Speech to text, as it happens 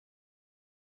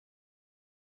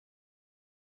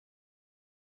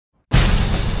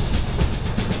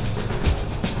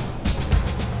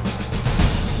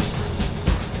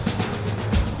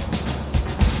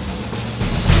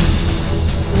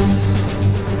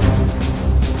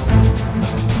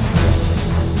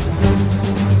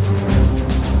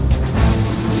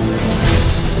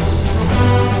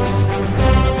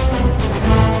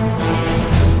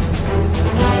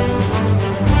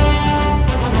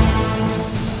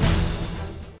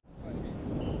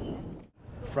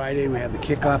Friday we have the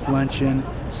kickoff luncheon.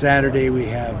 Saturday we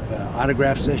have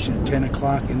autograph session at 10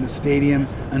 o'clock in the stadium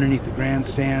underneath the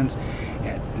grandstands.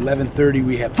 At 11:30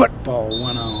 we have football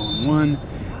one-on-one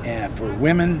for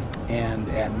women, and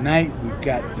at night we've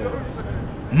got the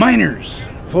minors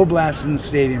full blast in the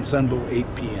stadium, Sun Bowl 8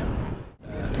 p.m.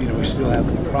 You know, we still have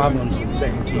problems in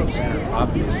second team center,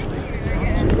 obviously.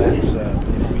 So that's,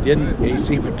 if we didn't,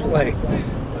 AC would play,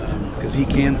 because he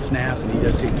can snap and he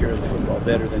does take care of the football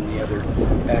better than the other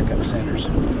backup centers.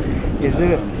 Is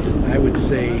it? I would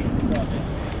say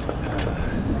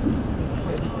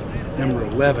number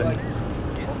 11,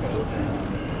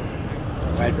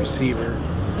 wide receiver,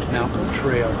 Malcolm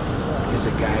Trail, is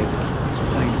a guy that is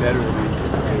playing better than I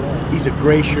anticipated. He's a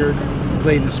gray shirt,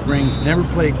 played in the spring. He's never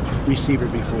played receiver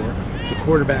before. He's a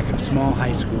quarterback at a small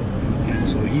high school, and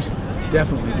so he's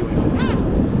definitely doing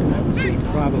well. I would say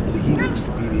probably he looks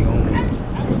to be the only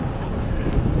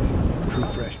true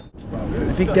freshman.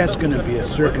 I think that's going to be a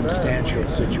circumstantial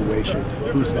situation.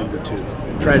 Who's number 2?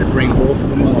 And try to bring both of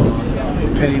them along,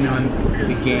 depending on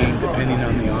the game, depending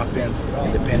on the offense,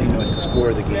 and depending on what the score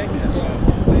of the game is.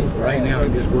 Right now,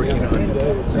 I'm just working on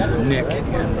Nick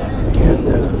and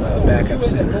backup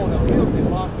center.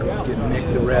 Getting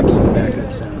Nick the reps and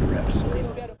backup center the reps.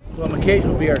 Well, McCage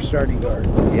will be our starting guard.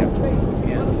 Yeah.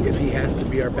 And if he has to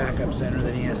be our backup center,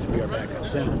 then he has to be our backup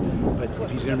center. But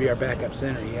if he's going to be our backup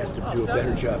center, he has to do a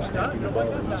better job snapping the ball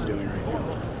than he's doing right now.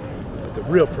 But the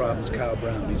real problem is Kyle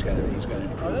Brown. He's got to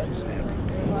improve his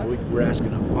snapping. We're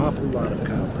asking an awful lot of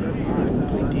Kyle Brown. He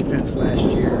played defense last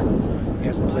year. He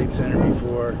hasn't played center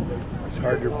before. It's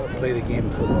hard to play the game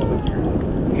of football with your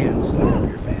hands stuck up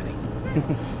your fanny.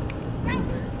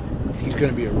 He's going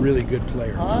to be a really good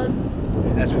player.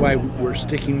 That's why we're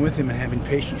sticking with him and having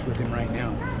patience with him right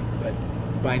now. But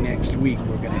by next week,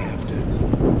 we're going to have to,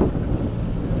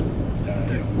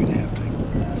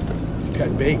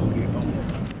 cut bait and get going.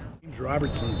 James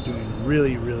Robertson's doing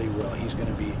really, really well. He's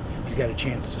got a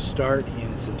chance to start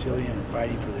in Centillion and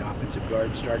fighting for the offensive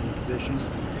guard starting position.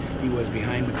 He was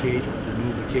behind McCage, but for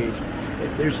new McCage.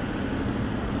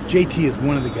 JT is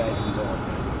one of the guys involved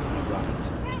in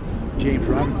Robinson. James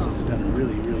Robinson has done a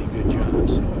really, really good job.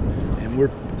 So, and we're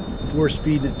force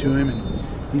feeding it to him, and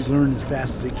he's learning as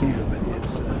fast as he can. But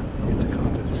it's a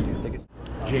confidence deal.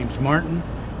 James Martin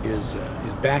is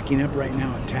backing up right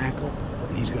now at tackle,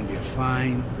 and he's going to be a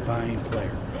fine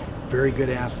player. Very good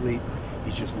athlete.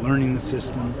 He's just learning the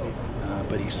system,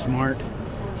 but he's smart.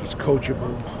 He's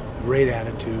coachable. Great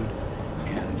attitude,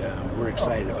 and we're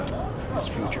excited about his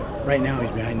future. Right now, he's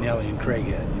behind Nelly and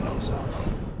Craighead, So,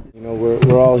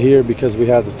 we're all here because we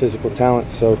have the physical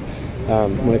talent. So,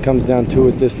 when it comes down to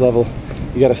it, this level,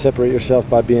 you got to separate yourself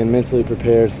by being mentally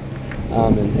prepared,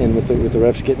 and with the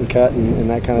reps getting cut and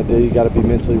that kind of deal, you got to be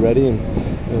mentally ready.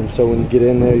 And so when you get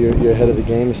in there, you're ahead of the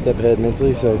game, a step ahead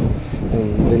mentally. So,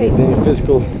 and then your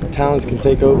physical talents can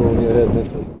take over when you're ahead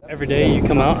mentally. Every day you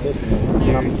come out,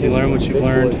 you learn what you've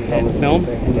learned in film,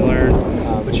 and you learn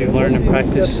what you've learned in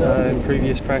practice, in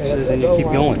previous practices, and you keep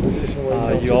going.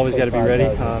 You always got to be ready.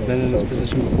 Been in this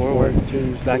position before where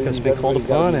backup's been called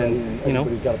upon, and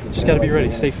just got to be ready.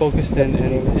 Stay focused and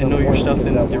know your stuff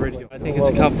and get ready to go. I think it's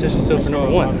a competition still for number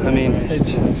 1. I mean,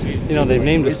 it's they've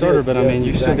named a starter, but I mean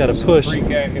you still got to push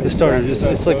the starter.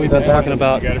 It's like we've been talking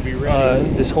about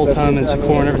this whole time in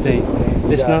Secor and everything.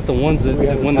 It's not the ones that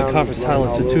win the conference title,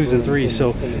 it's the 2s and 3s.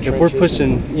 So if we're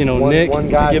pushing, Nick to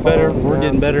get better, we're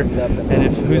getting better. And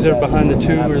if who's there behind the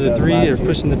 2 or the 3 are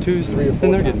pushing the 2s,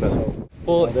 then they're getting better.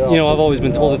 Well, I've always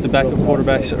been told that the backup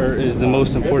quarterbacks is the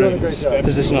most important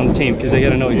position on the team, because they got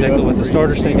to know exactly what the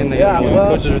starter's thinking, they got to know what the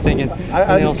coaches are thinking,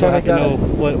 and they also have to know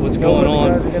what's going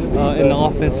on in the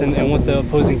offense and what the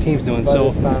opposing team's doing. So,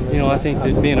 I think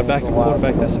that being a backup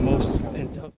quarterback, that's the most